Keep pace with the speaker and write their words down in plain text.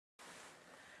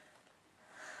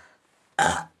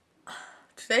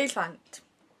today's rant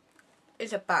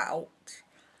is about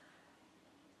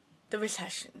the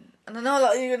recession. And I know a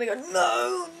lot of you are going to go,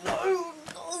 no, no,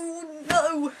 no,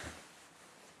 no.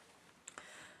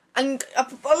 And a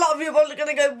lot of you are probably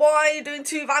going to go, why are you doing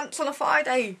 2 rants on a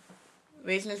Friday? The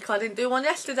reason is because I didn't do one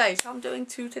yesterday, so I'm doing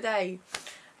 2 today.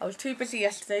 I was too busy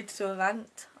yesterday to do a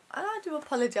rant, and I do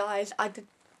apologise. I did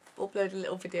upload a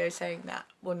little video saying that.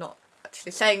 Well, not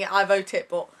actually saying it, I wrote it,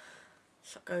 but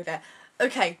let's not go there.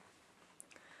 Okay,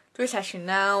 the recession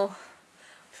now.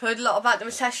 I've heard a lot about the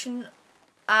recession,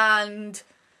 and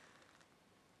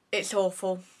it's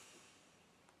awful.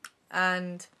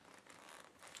 And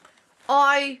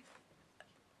I've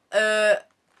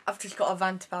just got a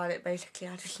rant about it, basically.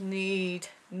 I just need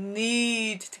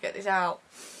to get this out.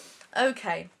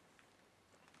 Okay.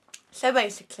 So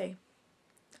basically,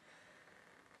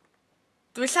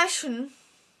 the recession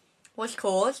was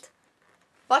caused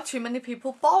by too many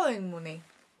people borrowing money.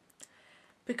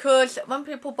 Because when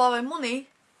people borrow money,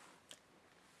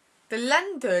 the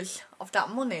lenders of that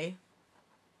money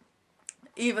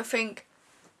either think,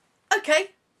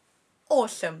 okay,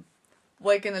 awesome,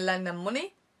 we're going to lend them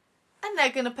money and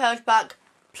they're going to pay us back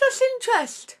plus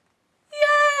interest.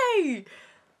 Yay!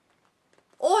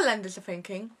 Or lenders are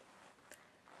thinking,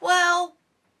 well,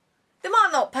 they might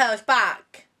not pay us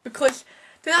back because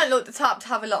they don't look the type to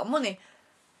have a lot of money,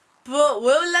 but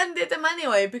we'll lend it them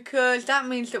anyway because that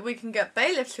means that we can get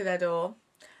bailiffs to their door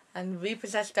and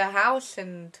repossess their house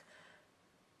and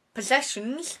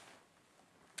possessions,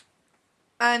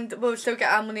 and we'll still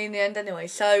get our money in the end anyway.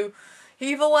 So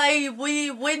either way, we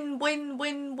win, win,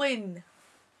 win, win.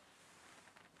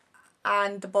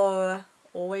 And the borrower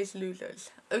always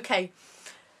loses. Okay.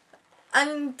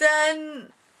 And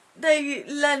then they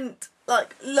lent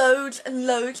like loads and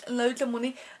loads and loads of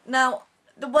money. Now,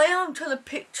 the way I'm trying to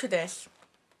picture this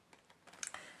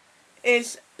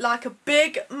is like a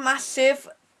big, massive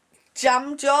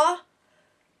jam jar,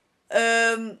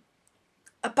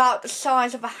 about the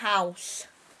size of a house.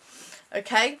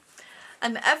 Okay?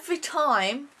 And every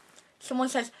time someone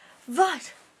says,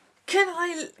 right, can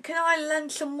I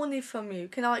lend some money from you?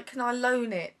 Can I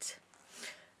loan it?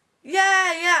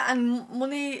 Yeah, and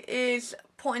money is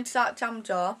put into that jam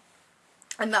jar,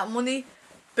 and that money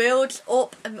builds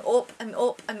up and up and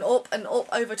up and up and up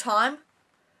over time,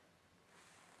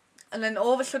 and then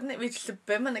all of a sudden it reaches the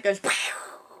brim and it goes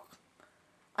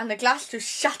and the glass just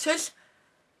shatters,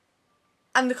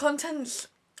 and the contents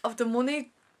of the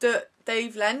money that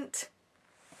they've lent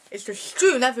is just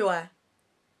strewn everywhere,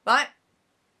 right?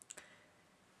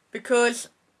 Because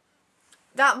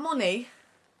that money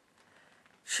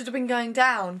should have been going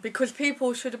down, because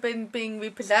people should have been being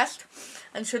repossessed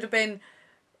and should have been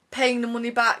paying the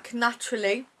money back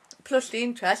naturally, plus the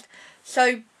interest.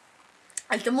 So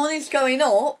as the money's going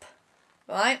up,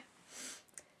 right,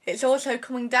 it's also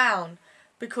coming down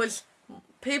because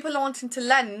people are wanting to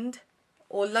lend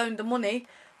or loan the money,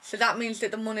 so that means that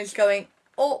the money's going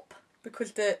up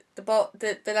because the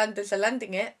lenders are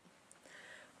lending it.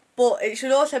 But it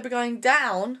should also be going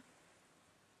down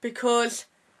because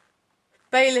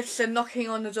bailiffs are knocking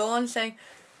on the door and saying,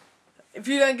 if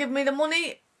you don't give me the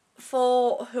money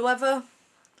for whoever,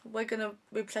 we're going to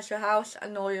repossess your house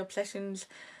and all your possessions,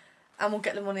 and we'll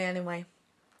get the money anyway.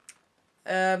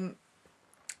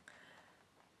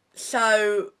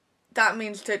 So that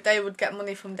means that they would get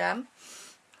money from them.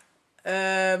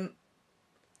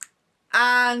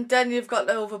 And then you've got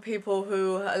the other people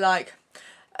who are like,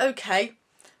 okay,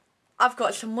 I've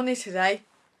got some money today,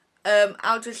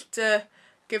 I'll just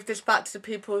give this back to the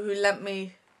people who lent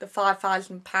me the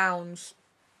 £5,000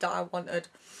 that I wanted.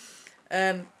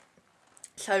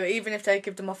 So even if they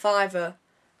give them a fiver,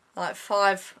 like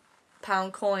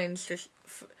 £5 coins, just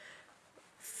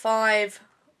 5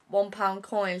 £1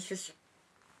 coins just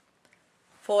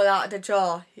fall out of the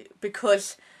jar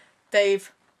because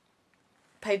they've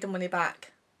paid the money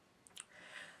back.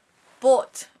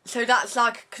 But so that's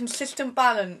like a consistent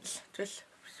balance, just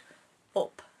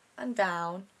up and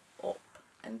down, up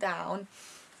and down.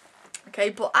 Okay,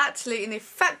 but actually in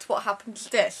effect what happens is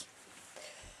this: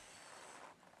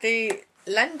 the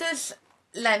lenders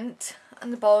lent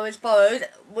and the borrowers borrowed,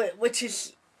 which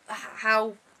is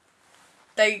how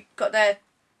they got their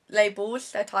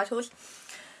labels, their titles.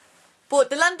 But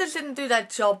the lenders didn't do their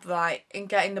job right in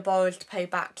getting the borrowers to pay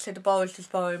back, so the borrowers just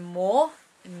borrow more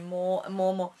and more and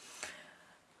more and more,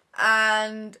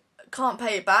 and can't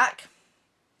pay it back.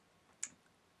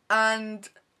 And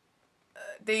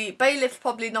the bailiffs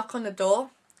probably knock on the door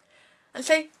and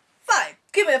say, right,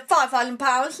 give me the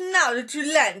 £5,000 now that you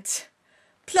lent,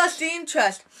 plus the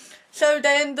interest. So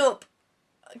they end up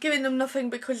giving them nothing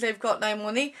because they've got no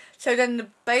money. So then the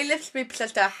bailiffs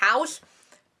repossess their house,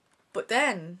 but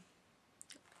then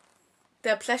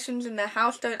their possessions in their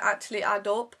house don't actually add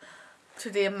up to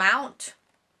the amount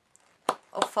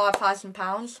of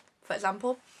 £5,000, for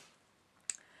example,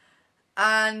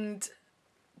 and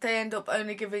they end up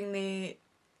only giving the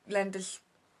lenders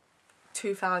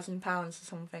 £2,000 or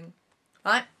something,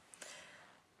 right?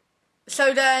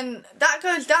 So then that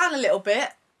goes down a little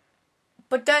bit,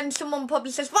 but then someone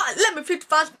probably says, right, lend me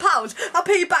 £50,000, I'll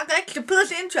pay you back the extra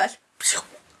plus interest.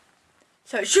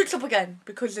 So it shoots up again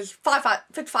because there's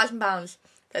 £50,000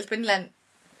 that's been lent.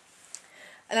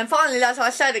 And then finally, as I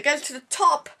said, it goes to the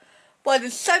top where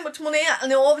there's so much money and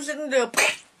then all of a sudden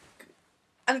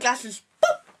and the glass just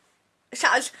boop,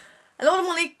 shatters and all the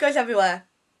money goes everywhere.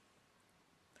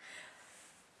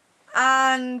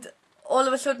 And all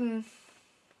of a sudden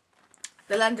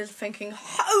the lender's thinking,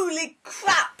 holy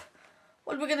crap,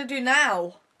 what are we going to do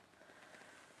now?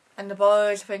 And the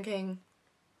borrowers are thinking,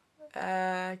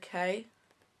 okay.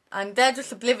 And they're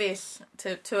just oblivious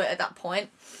to it at that point.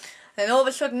 And then all of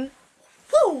a sudden,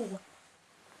 whoo,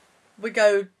 we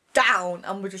go down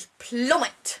and we just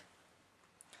plummet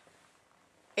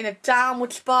in a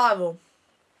downward spiral.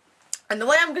 And the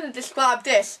way I'm going to describe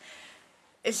this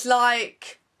is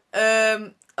like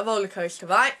a roller coaster,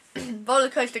 right? Roller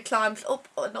coaster climbs up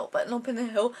and up and up in the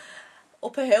hill,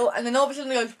 up a hill, and then all of a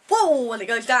sudden it goes whoa, and it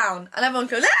goes down, and everyone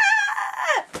goes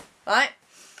ah! Right?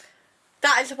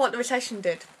 That is what the recession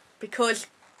did, because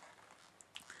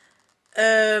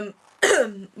we're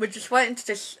just waiting into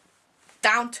this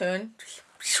downturn,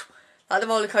 like the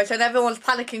roller coaster, and everyone's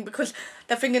panicking because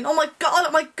they're thinking, oh my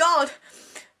god.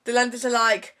 The lenders are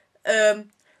like,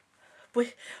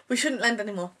 we shouldn't lend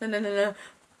anymore. No,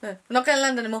 we're not going to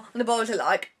lend anymore. And the borrowers are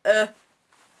like,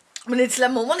 we need to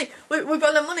lend more money. We've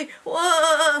got no money.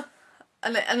 Whoa.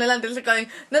 And the lenders are going,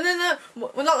 no,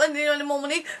 we're not lending you any more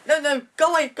money. No,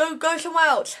 go away, go somewhere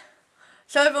else.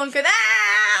 So everyone's going,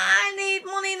 I need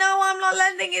money. No, I'm not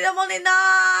lending you the money.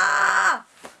 Nah.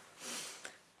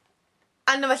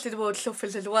 And the rest of the world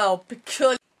suffers as well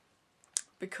because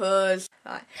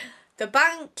right, the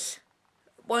banks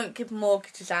won't give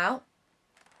mortgages out.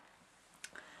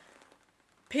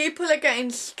 People are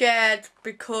getting scared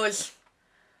because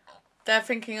they're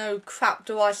thinking, oh crap,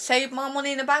 do I save my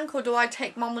money in the bank or do I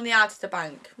take my money out of the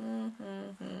bank? In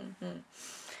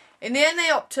the end, they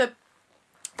opt to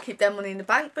keep their money in the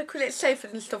bank because it's safer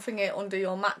than stuffing it under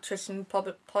your mattress and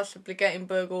possibly getting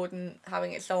burgled and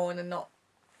having it stolen and not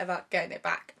ever getting it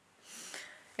back.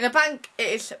 In a bank,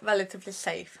 it is relatively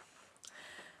safe.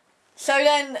 So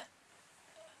then,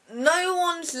 no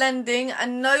one's lending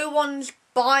and no one's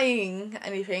buying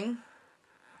anything.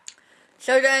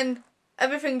 So then,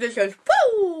 everything just goes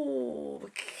woo,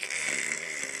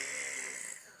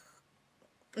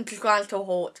 and just grinds to a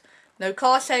halt. No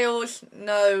car sales,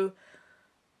 no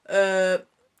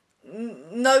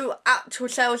actual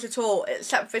sales at all,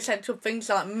 except for essential things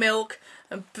like milk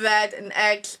and bread and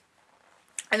eggs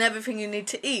and everything you need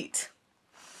to eat.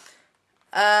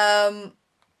 So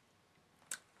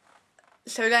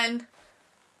then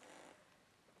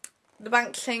the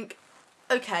banks think,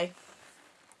 okay,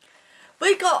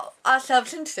 we got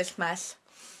ourselves into this mess,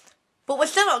 but we're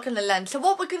still not going to lend. So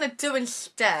what we're going to do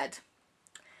instead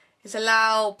is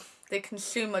allow the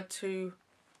consumer to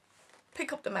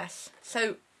pick up the mess.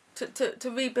 So to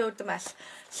rebuild the mess.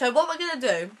 So what we're going to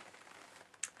do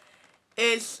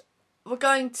is we're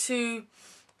going to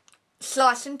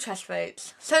slice interest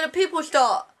rates so that people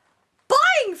start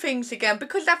buying things again,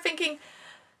 because they're thinking,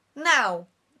 now,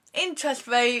 interest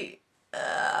rate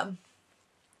 1%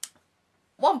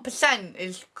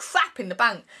 is crap in the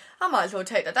bank. I might as well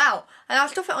take that out. And I'll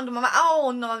stuff it under my mattress. Oh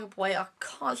no, wait, I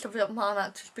can't stuff it under my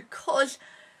mattress because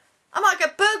I might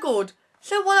get burgled.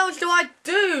 So what else do I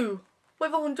do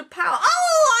with £100?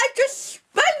 Oh, I just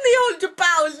spend the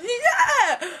 £100,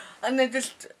 yeah! And they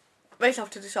just race off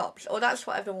to the shops. Or that's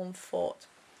what everyone thought.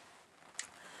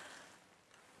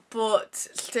 But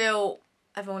still,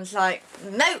 everyone's like,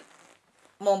 no,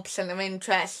 1% of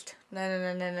interest.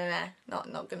 No.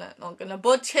 Not gonna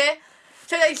budge here.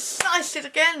 So they sliced it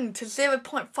again to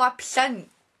 0.5%. And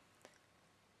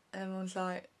everyone's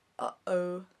like,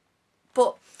 uh-oh.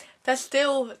 But they're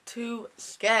still too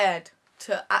scared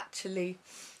to actually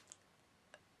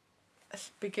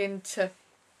begin to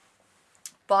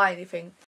buy anything.